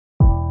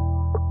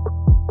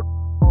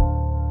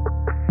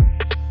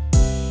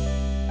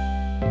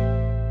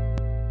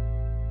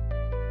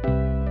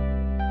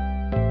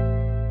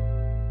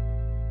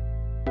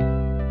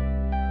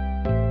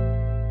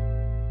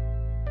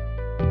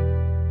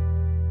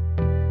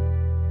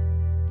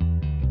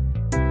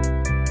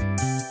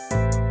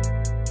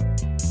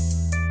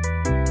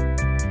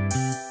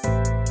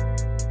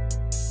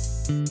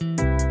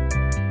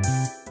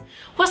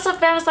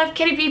G'day, it's Wyf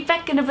CaityB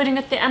back in the video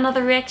with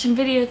another reaction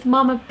video with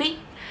Mama B.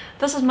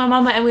 This is my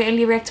mama and we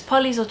only react to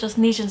polys or just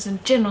Nesians in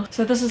general.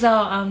 So this is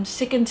our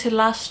second to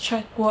last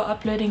track we're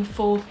uploading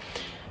for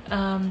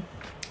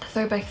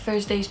Throwback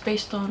Thursdays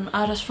based on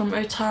artists from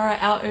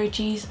Otara, our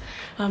OGs.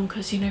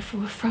 Because you know,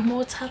 we're from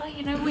Otara,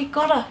 you know, we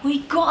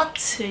got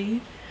to,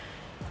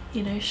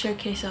 you know,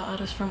 showcase our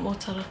artists from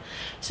Otara.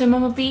 So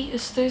Mama B,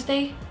 is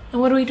Thursday,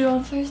 and what do we do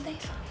on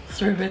Thursdays?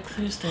 Throwback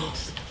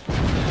Thursdays.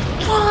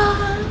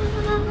 Wow!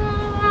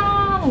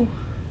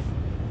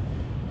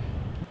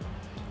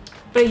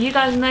 But you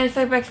guys know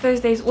Throwback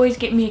Thursdays always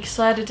get me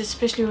excited,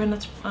 especially when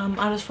it's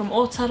artists from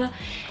Otara.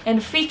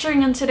 And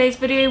featuring in today's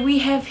video we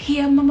have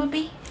here Mama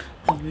B.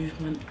 The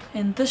Movement.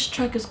 And this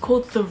track is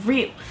called The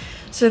Real.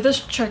 So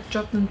this track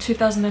dropped in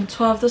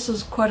 2012. This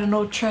is quite an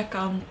old track.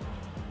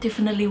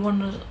 Definitely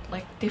one of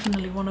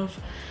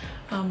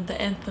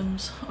the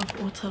anthems of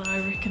Otara, I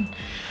reckon.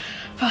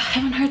 But I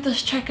haven't heard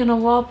this track in a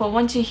while, but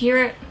once you hear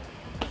it,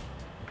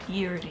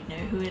 you already know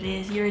who it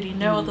is. You already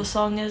know what the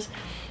song is,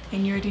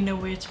 and you already know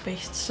where it's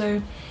based.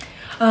 So,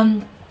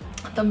 The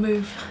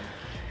Movement.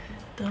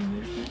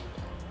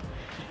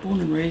 Born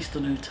and raised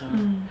in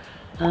Otara.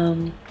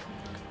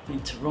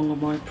 Went to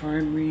Rongamai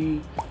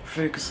Primary,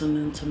 Ferguson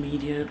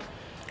Intermediate,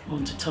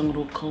 on to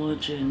Tangaro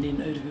College and then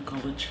Adobe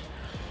College.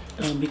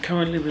 He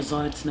currently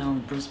resides now in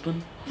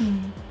Brisbane,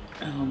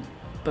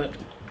 but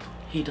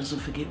he doesn't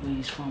forget where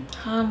he's from.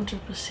 100%,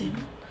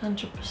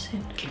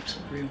 100%. Keeps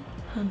it real.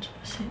 100%.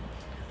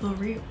 The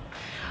Real.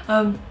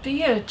 But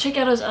yeah, check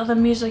out his other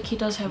music. He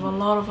does have a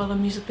lot of other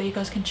music that you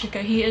guys can check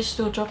out. He is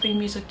still dropping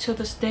music to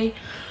this day.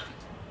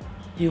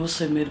 He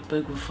also made it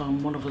big with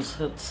one of his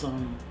hits.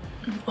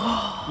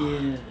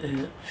 Yeah,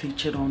 it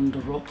featured on the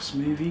Rocks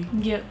movie.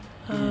 Yep.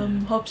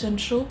 Hobbs and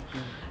Shaw.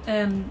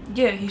 And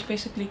yeah, he's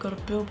basically got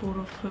a billboard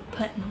of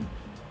platinum,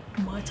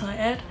 might I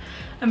add.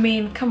 I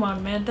mean, come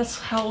on man, that's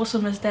how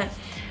awesome is that?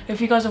 If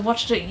you guys have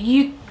watched it,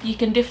 you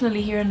can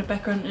definitely hear in the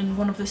background in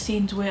one of the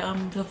scenes where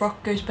The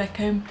Rock goes back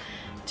home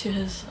to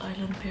his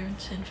island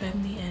parents and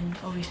family, and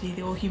obviously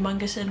they're all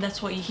humongous, and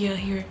that's what you hear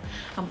here.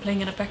 I'm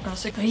playing in the background.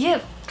 So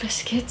yeah,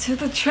 let's get to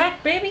the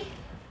track, baby.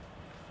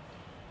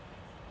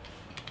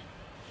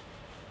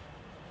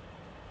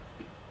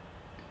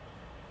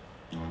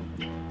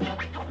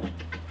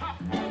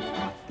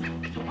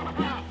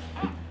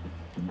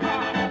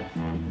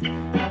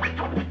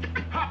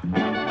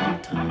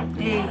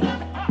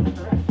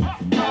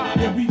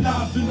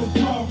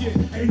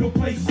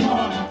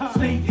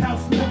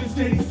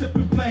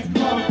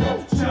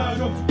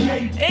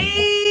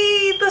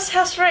 Hey, this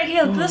house right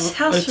here, this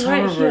house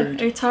right here,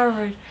 Otara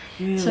Road.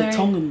 Yeah, so, the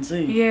Tongans, eh?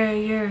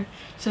 Yeah.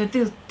 So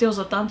there was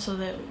a dancer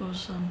that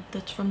was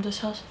that's from this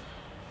house.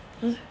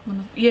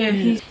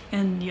 Yeah.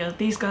 And yeah,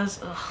 these guys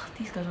were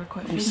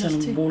quite famous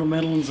selling too.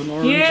 Watermelons and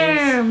oranges.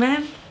 Yeah,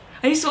 man.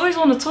 I used to always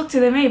want to talk to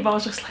them, but I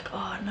was just like,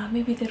 oh no,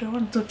 maybe they don't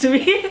want to talk to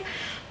me.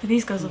 But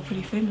these guys are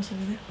pretty famous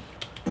over there.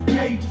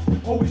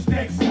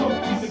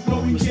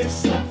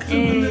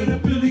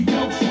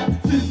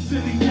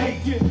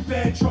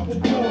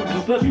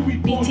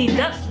 BT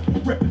Duck.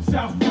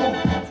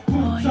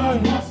 Oh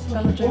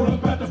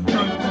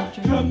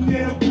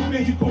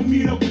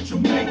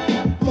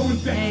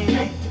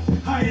yeah,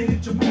 higher than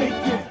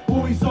Jamaican,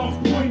 always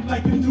on point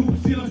like a New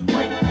Zealand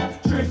break.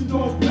 Dressed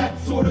all black,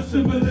 sorta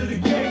similar to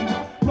game.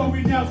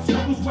 Blowing out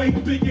circles way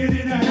bigger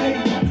than a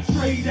hay.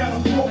 Straight out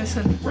of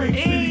Walk, break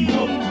city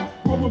low.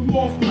 Growing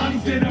more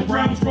bodies than a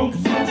Browns road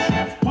social.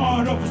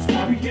 Hard up a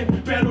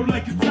scorpion, battle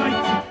like a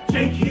titan.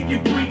 Jake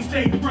Higgin, green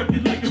stay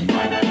rugged like a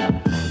fight.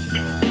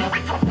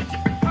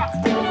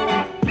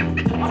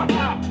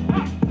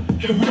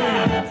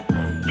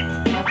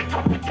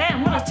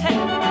 Damn, what a tech.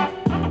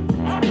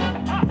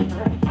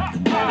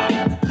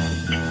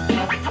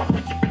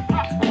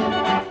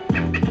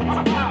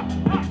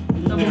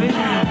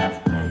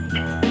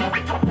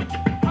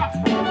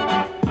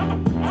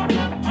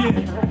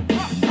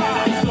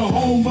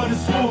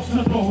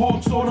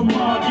 Or the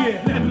mob,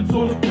 yeah, lemons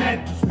or the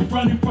Panthers,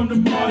 running from the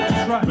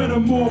margins, right? Better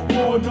more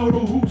ball, know the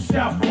hoops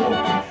out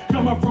for.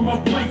 Coming from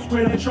a place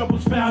where the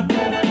trouble's found.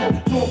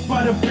 Talk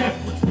by the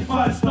backwards,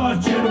 5-star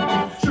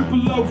general,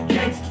 triple O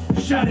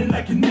gangsters, shining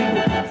like a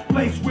nigga.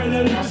 Place where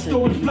the liquor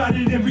stores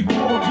plotted every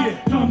chord,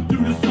 yeah. Come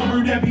through the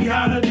summer, that be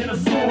hotter than a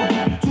sword.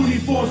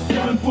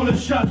 24/7 bullet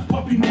shots,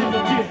 puppy never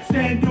get.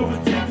 Stand over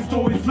Texas,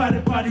 always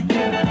flattered by the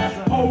game.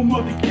 Home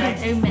of the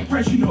gangsters,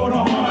 fresh you know the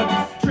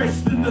hardest.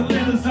 Dressed in the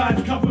leather's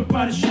eyes covered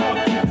by the shark.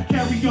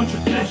 Carry on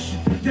tradition,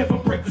 never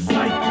break the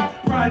cycle.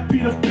 Pride be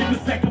the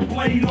biggest back a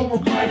blade or a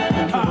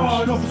rifle.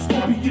 Hard off a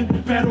scorpion,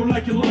 battle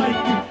like you like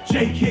it.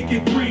 Jake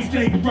Higgin, green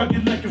stay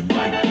rugged like a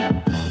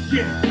Viking.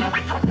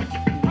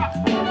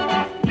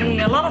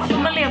 Yeah, a lot of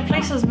familiar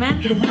places,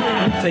 man.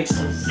 And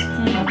faces.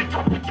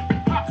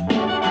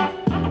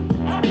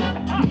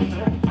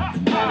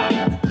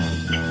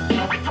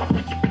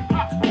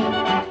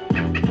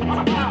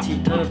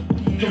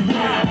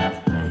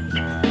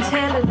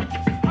 Tele.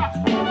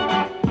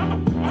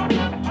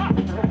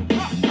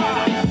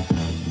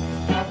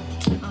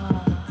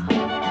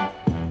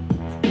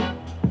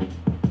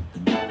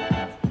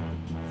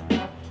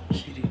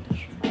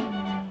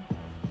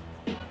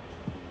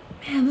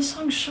 Man, this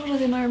song's shorter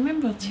than I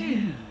remember too.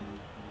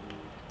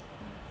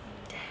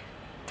 Yeah.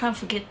 Can't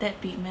forget that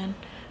beat, man.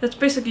 That's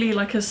basically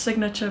like his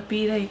signature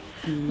beat, eh?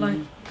 Like,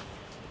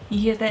 you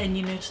hear that and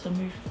you know it's the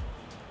move.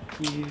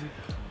 Yeah.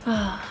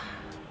 Ah,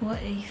 what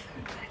a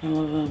throwback. I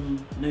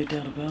love No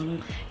Doubt About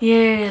It.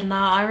 Yeah,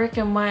 nah, I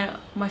reckon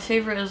my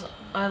favorite is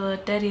either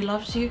Daddy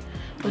Loves You,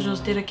 which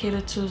was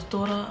dedicated to his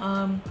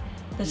daughter.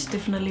 That's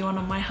definitely one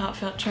of my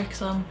heartfelt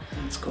tracks.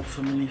 It's got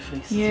familiar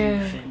faces yeah, in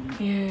the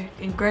family. yeah,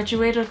 and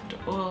Graduated,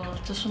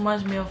 just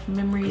reminds me of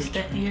memories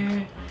that,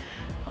 yeah.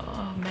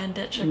 Oh man,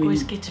 that track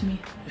always gets me.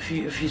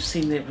 If you've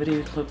seen that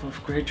video clip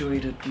of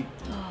Graduated, and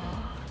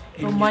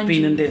you've you.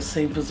 been in that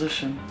same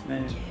position,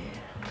 man.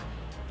 Yeah.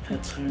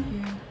 That's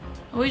home. Yeah.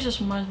 Always just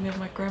reminds me of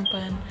my grandpa,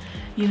 and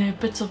you know,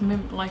 bits of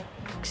like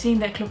seeing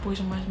that clip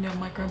always reminds me of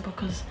my grandpa,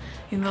 because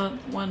you know,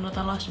 one of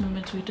the last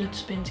moments we did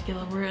spend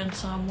together were in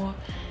Samoa,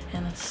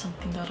 and it's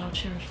something that I'll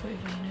cherish forever,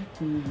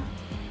 you know.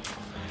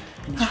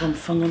 And he's from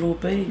Whangaroa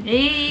Bay.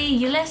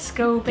 Hey, let's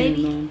go,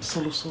 baby. And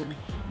Solo Solo.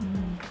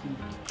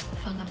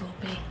 Whangaroa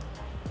Bay.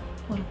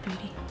 What a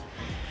beauty.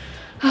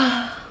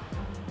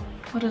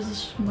 What does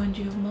this remind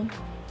you of, Mum?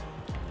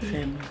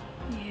 Family.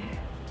 Yeah.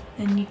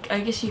 And I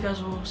guess you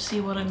guys will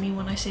see what I mean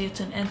when I say it's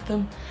an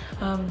anthem.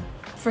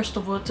 First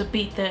of all, it's a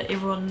beat that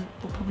everyone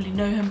will probably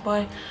know him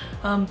by.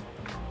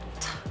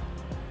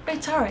 Hey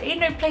Tara, ain't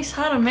no place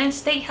harder, man.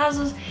 State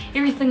houses,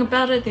 everything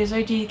about it. There's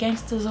OG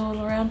gangsters all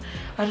around.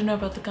 I don't know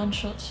about the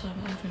gunshots.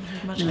 I haven't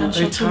heard much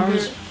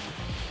gunshots.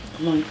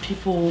 Like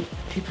people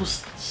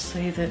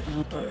say that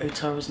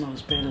Otara's not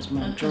as bad as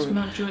Mount Druitt,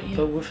 yeah.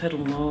 but we've had a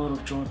lot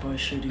of drive-by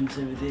shootings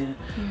over there.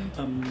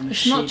 Yeah.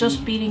 It's not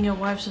just beating your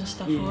wives and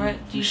stuff, alright?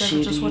 You guys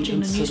are just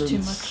watching the news too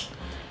much.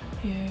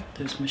 Yeah.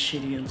 Those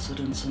machete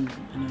incidents in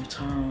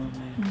Otara,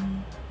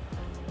 man.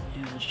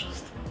 Yeah, it's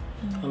just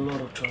a lot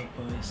of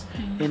drive-bys,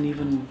 and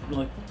even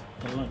like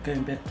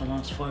going back the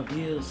last 5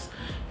 years,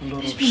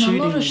 There's been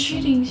a lot of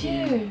shootings,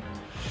 yeah.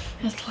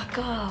 It's like,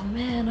 oh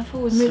man, I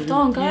thought we moved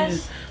on,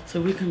 guys. Yeah,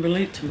 so we can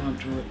relate to Mount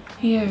Druitt.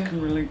 Yeah. We can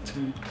relate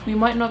to. We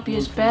might not be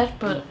as bad,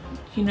 but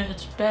you know,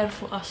 it's bad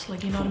for us.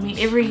 Like, you know what I mean?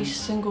 Every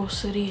single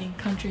city and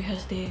country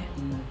has their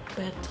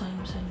bad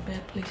times and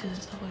bad places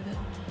and stuff like that.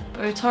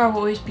 But Otara will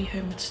always be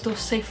home. It's still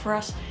safe for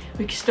us.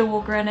 We can still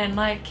walk around at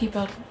night, keep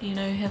our, you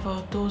know, have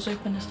our doors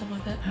open and stuff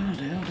like that.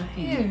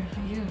 Yeah.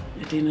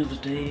 At the end of the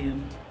day,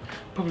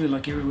 probably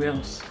like everywhere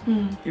else.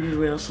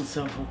 Everywhere else in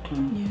South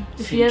Auckland. Yeah.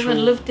 If you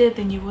haven't lived there,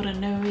 then you wouldn't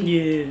know.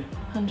 Yeah.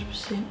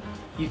 100%.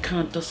 You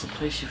can't diss a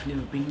place you've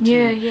never been to.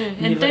 Yeah, yeah.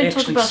 And don't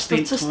talk about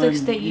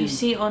statistics that you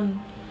see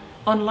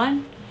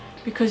online,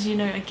 because you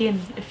know, again,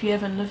 if you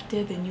haven't lived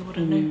there, then you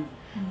wouldn't know.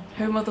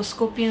 Home of the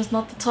scorpions,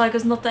 not the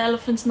tigers, not the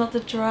elephants, not the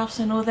giraffes,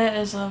 and all that,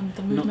 as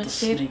the movement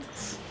said.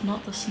 Snakes.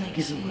 Not the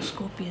snakes or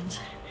scorpions.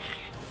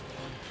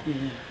 Yeah.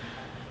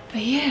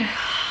 But yeah,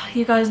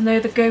 you guys know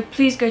the go.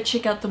 Please go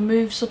check out the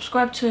move.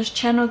 Subscribe to his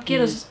channel.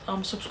 Get his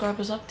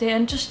subscribers up there,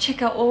 and just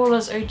check out all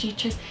his OG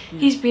tracks.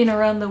 He's been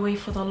around the way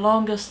for the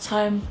longest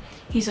time.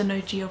 He's an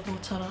OG of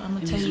Otara. I'm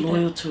gonna tell you that. He's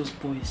loyal to his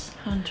boys.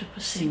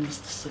 100%. See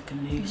Mr. Sick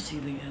and you see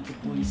the other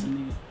boys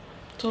in there.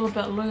 It's all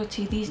about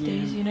loyalty these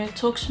days, you know.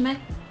 Talk smack.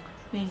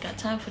 We ain't got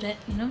time for that,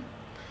 you know.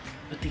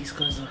 But these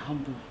guys are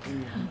humble.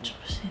 100%.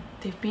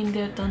 They've been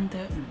there, done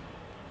that.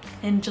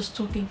 And just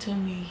talking to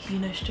him, you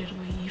know straight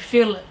away. You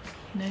feel it,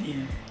 you know.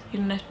 Yeah. You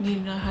don't have to, you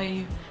know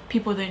how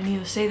people don't need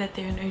to say that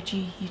they're an OG.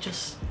 You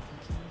just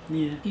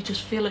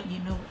feel it, you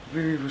know it.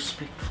 Very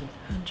respectful.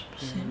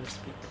 100%. Very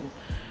respectful.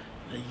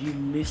 You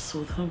mess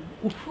with him.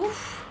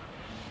 Oof.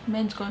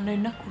 Man's got no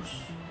knuckles.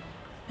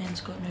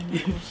 Man's got no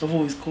knuckles. I've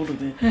always called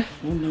it that.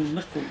 Oh, no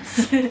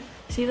knuckles.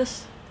 See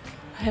this?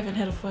 I haven't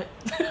had a fight.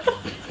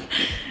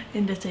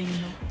 In the time, you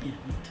know. Yeah,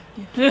 me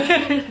too.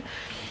 Yeah.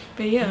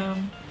 But yeah,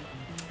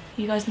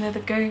 you guys know the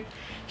go.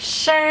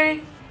 Show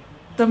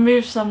the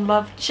move some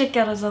love. Check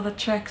out his other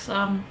tracks.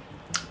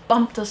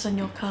 Bump this in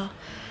your car,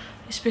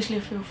 especially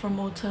if you're from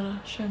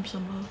Otara. Show him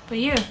some love. But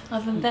yeah,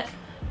 other than that,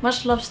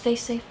 much love, stay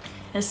safe,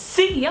 and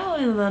see y'all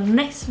in the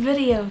next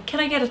video. Can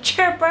I get a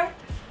cheer, bro?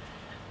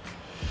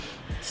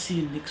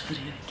 See you next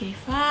video. Okay,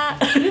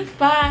 bye.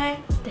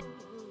 Bye.